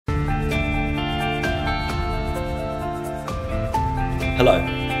Hello,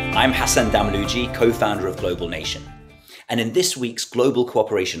 I'm Hassan Damluji, co-founder of Global Nation. And in this week's Global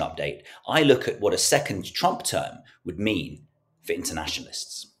Cooperation Update, I look at what a second Trump term would mean for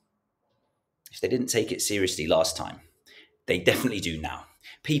internationalists. If they didn't take it seriously last time, they definitely do now.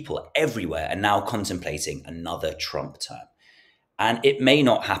 People everywhere are now contemplating another Trump term. And it may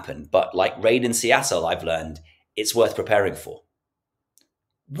not happen, but like rain in Seattle, I've learned, it's worth preparing for.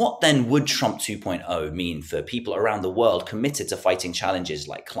 What then would Trump 2.0 mean for people around the world committed to fighting challenges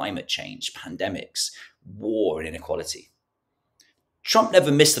like climate change, pandemics, war, and inequality? Trump never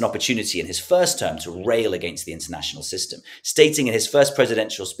missed an opportunity in his first term to rail against the international system, stating in his first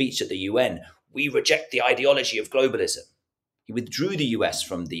presidential speech at the UN, "We reject the ideology of globalism." He withdrew the US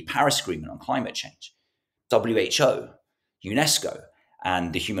from the Paris Agreement on climate change, WHO, UNESCO,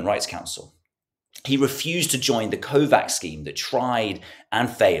 and the Human Rights Council. He refused to join the COVAX scheme that tried and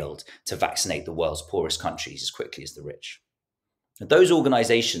failed to vaccinate the world's poorest countries as quickly as the rich. And those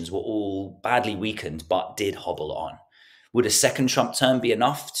organizations were all badly weakened, but did hobble on. Would a second Trump term be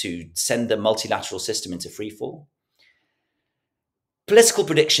enough to send the multilateral system into freefall? Political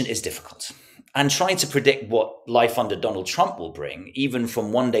prediction is difficult, and trying to predict what life under Donald Trump will bring, even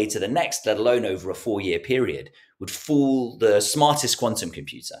from one day to the next, let alone over a 4-year period, would fool the smartest quantum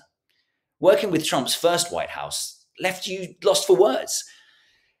computer. Working with Trump's first White House left you lost for words.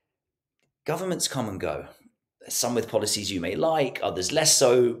 Governments come and go, some with policies you may like, others less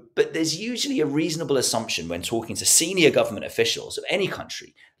so, but there's usually a reasonable assumption when talking to senior government officials of any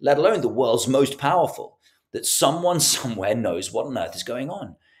country, let alone the world's most powerful, that someone somewhere knows what on earth is going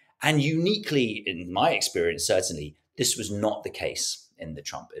on. And uniquely, in my experience, certainly, this was not the case in the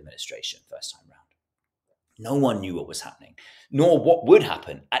Trump administration first time round. No one knew what was happening, nor what would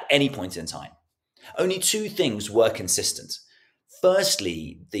happen at any point in time. Only two things were consistent.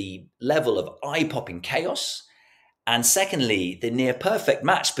 Firstly, the level of eye-popping chaos, and secondly, the near-perfect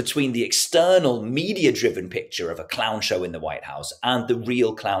match between the external media-driven picture of a clown show in the White House and the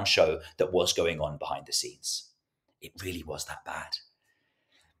real clown show that was going on behind the scenes. It really was that bad.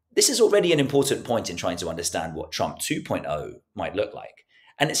 This is already an important point in trying to understand what Trump 2.0 might look like.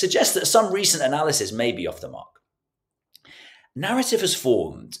 And it suggests that some recent analysis may be off the mark. Narrative has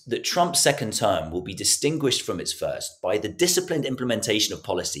formed that Trump's second term will be distinguished from its first by the disciplined implementation of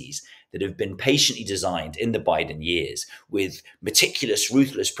policies that have been patiently designed in the Biden years with meticulous,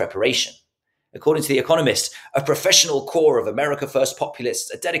 ruthless preparation. According to The Economist, a professional core of America First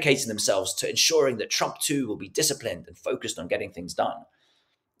populists are dedicating themselves to ensuring that Trump too will be disciplined and focused on getting things done.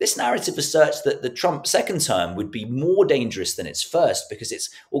 This narrative asserts that the Trump second term would be more dangerous than its first because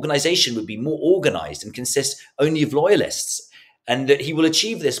its organization would be more organized and consist only of loyalists, and that he will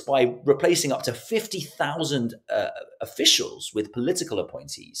achieve this by replacing up to 50,000 officials with political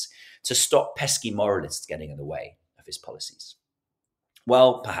appointees to stop pesky moralists getting in the way of his policies.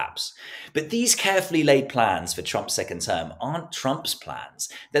 Well, perhaps. But these carefully laid plans for Trump's second term aren't Trump's plans.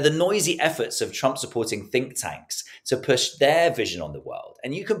 They're the noisy efforts of Trump-supporting think tanks to push their vision on the world.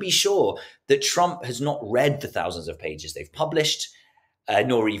 And you can be sure that Trump has not read the thousands of pages they've published,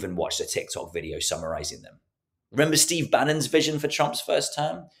 nor even watched a TikTok video summarizing them. Remember Steve Bannon's vision for Trump's first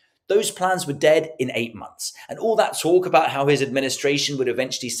term? Those plans were dead in 8 months. And all that talk about how his administration would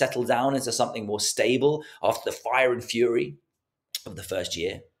eventually settle down into something more stable after the fire and fury of the first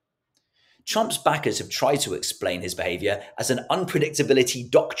year. Trump's backers have tried to explain his behavior as an unpredictability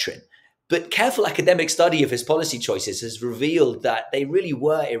doctrine, but careful academic study of his policy choices has revealed that they really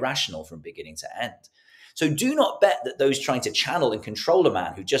were irrational from beginning to end. So do not bet that those trying to channel and control a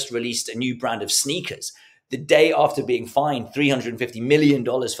man who just released a new brand of sneakers the day after being fined $350 million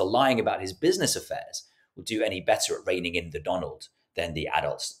for lying about his business affairs will do any better at reining in the Donald than the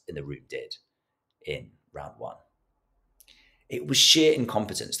adults in the room did in round one. It was sheer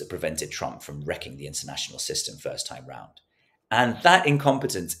incompetence that prevented Trump from wrecking the international system first time round. And that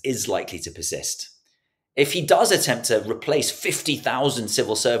incompetence is likely to persist. If he does attempt to replace 50,000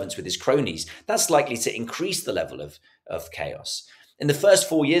 civil servants with his cronies, that's likely to increase the level of chaos. In the first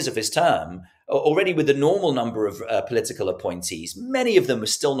 4 years of his term, already with the normal number of political appointees, many of them were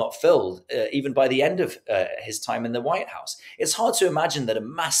still not filled, even by the end of his time in the White House. It's hard to imagine that a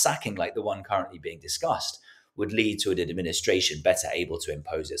mass sacking like the one currently being discussed would lead to an administration better able to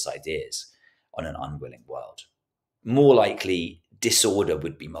impose its ideas on an unwilling world. More likely, disorder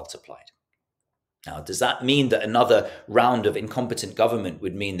would be multiplied. Now, does that mean that another round of incompetent government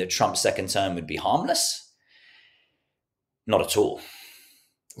would mean that Trump's second term would be harmless? Not at all.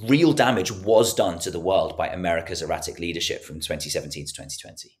 Real damage was done to the world by America's erratic leadership from 2017 to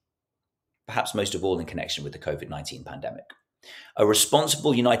 2020, perhaps most of all in connection with the COVID-19 pandemic. A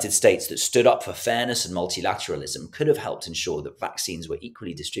responsible United States that stood up for fairness and multilateralism could have helped ensure that vaccines were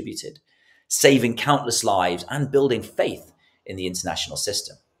equally distributed, saving countless lives and building faith in the international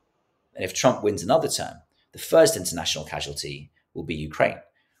system. And if Trump wins another term, the first international casualty will be Ukraine,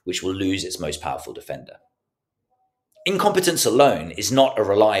 which will lose its most powerful defender. Incompetence alone is not a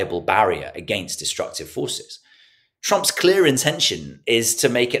reliable barrier against destructive forces. Trump's clear intention is to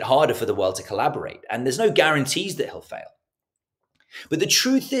make it harder for the world to collaborate, and there's no guarantees that he'll fail. But the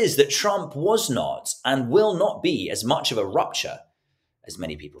truth is that Trump was not and will not be as much of a rupture as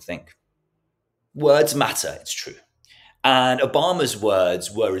many people think. Words matter, it's true. And Obama's words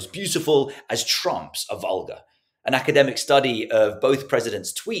were as beautiful as Trump's are vulgar. An academic study of both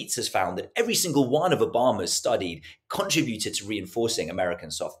presidents' tweets has found that every single one of Obama's studied contributed to reinforcing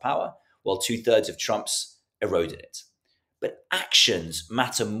American soft power, while 2/3 of Trump's eroded it. But actions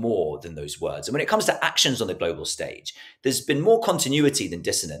matter more than those words. And when it comes to actions on the global stage, there's been more continuity than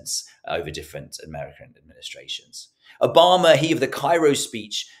dissonance over different American administrations. Obama, he of the Cairo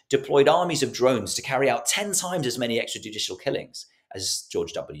speech, deployed armies of drones to carry out 10 times as many extrajudicial killings as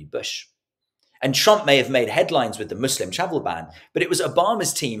George W. Bush. And Trump may have made headlines with the Muslim travel ban, but it was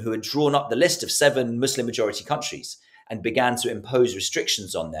Obama's team who had drawn up the list of 7 Muslim-majority countries and began to impose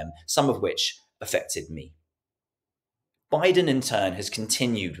restrictions on them, some of which affected me. Biden, in turn, has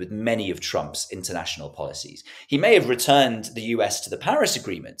continued with many of Trump's international policies. He may have returned the US to the Paris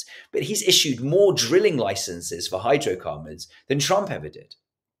Agreement, but he's issued more drilling licenses for hydrocarbons than Trump ever did.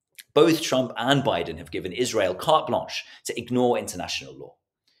 Both Trump and Biden have given Israel carte blanche to ignore international law.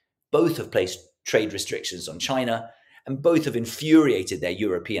 Both have placed trade restrictions on China, and both have infuriated their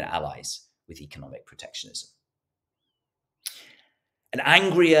European allies with economic protectionism. An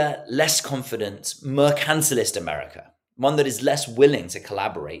angrier, less confident, mercantilist America, one that is less willing to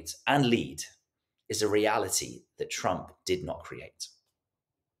collaborate and lead, is a reality that Trump did not create.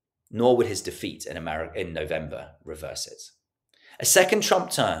 Nor would his defeat in November reverse it. A second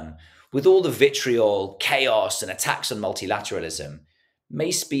Trump term, with all the vitriol, chaos, and attacks on multilateralism, may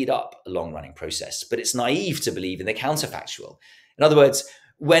speed up a long-running process, but it's naive to believe in the counterfactual. In other words,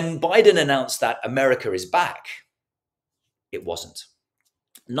 when Biden announced that America is back, it wasn't.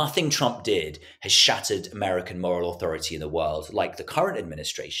 Nothing Trump did has shattered American moral authority in the world like the current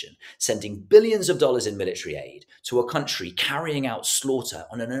administration, sending billions of dollars in military aid to a country carrying out slaughter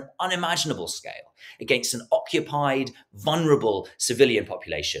on an unimaginable scale against an occupied, vulnerable civilian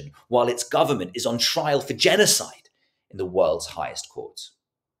population, while its government is on trial for genocide in the world's highest court.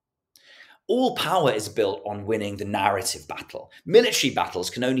 All power is built on winning the narrative battle. Military battles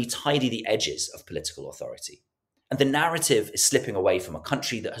can only tidy the edges of political authority. And the narrative is slipping away from a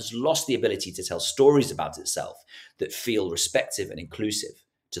country that has lost the ability to tell stories about itself that feel respectful and inclusive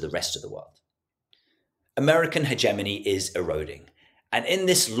to the rest of the world. American hegemony is eroding. And in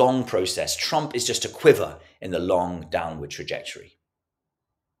this long process, Trump is just a quiver in the long downward trajectory.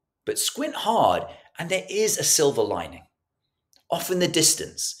 But squint hard, and there is a silver lining. Off in the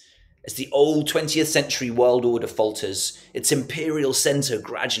distance, as the old 20th century world order falters, its imperial center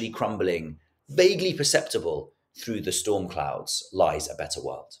gradually crumbling, vaguely perceptible through the storm clouds, lies a better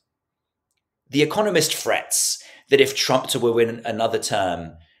world. The Economist frets that if Trump were to win another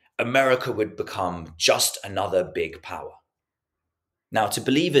term, America would become just another big power. Now, to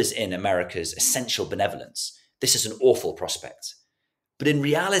believers in America's essential benevolence, this is an awful prospect. But in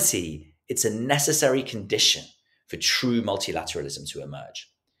reality, it's a necessary condition for true multilateralism to emerge.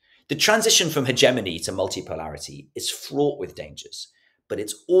 The transition from hegemony to multipolarity is fraught with dangers, but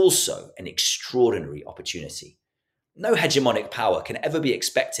it's also an extraordinary opportunity. No hegemonic power can ever be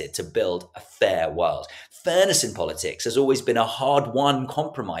expected to build a fair world. Fairness in politics has always been a hard-won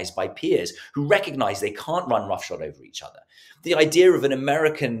compromise by peers who recognize they can't run roughshod over each other. The idea of an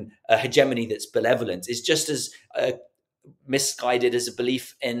American hegemony that's benevolent is just as misguided as a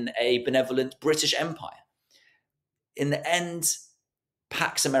belief in a benevolent British Empire. In the end,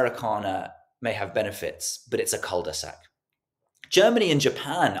 Pax Americana may have benefits, but it's a cul-de-sac. Germany and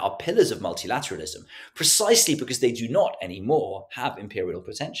Japan are pillars of multilateralism precisely because they do not anymore have imperial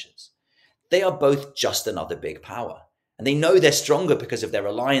pretensions. They are both just another big power, and they know they're stronger because of their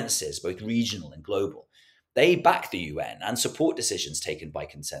alliances, both regional and global. They back the UN and support decisions taken by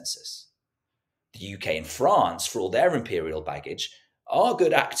consensus. The UK and France, for all their imperial baggage, are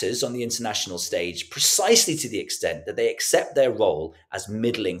good actors on the international stage precisely to the extent that they accept their role as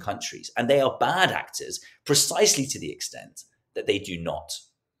middling countries, and they are bad actors precisely to the extent that they do not.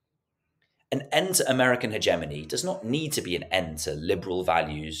 An end to American hegemony does not need to be an end to liberal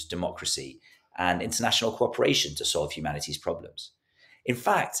values, democracy, and international cooperation to solve humanity's problems. In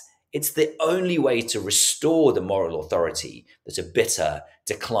fact, It's the only way to restore the moral authority that a bitter,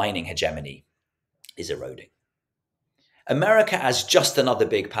 declining hegemony is eroding. America, as just another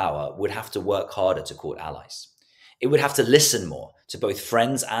big power, would have to work harder to court allies. It would have to listen more to both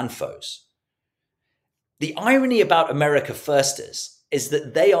friends and foes. The irony about America firsters is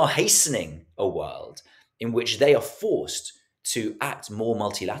that they are hastening a world in which they are forced to act more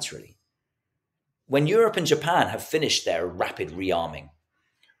multilaterally. When Europe and Japan have finished their rapid rearming,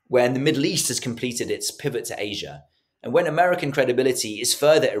 when the Middle East has completed its pivot to Asia, and when American credibility is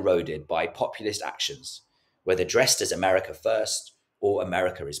further eroded by populist actions, whether dressed as America first or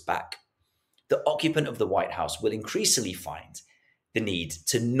America is back, the occupant of the White House will increasingly find the need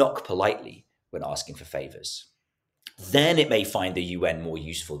to knock politely when asking for favors. Then it may find the UN more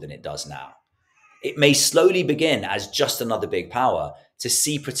useful than it does now. It may slowly begin as just another big power to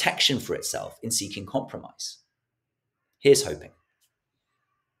see protection for itself in seeking compromise. Here's hoping.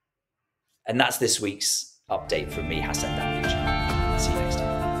 And that's this week's update from me, Hassan Damluji.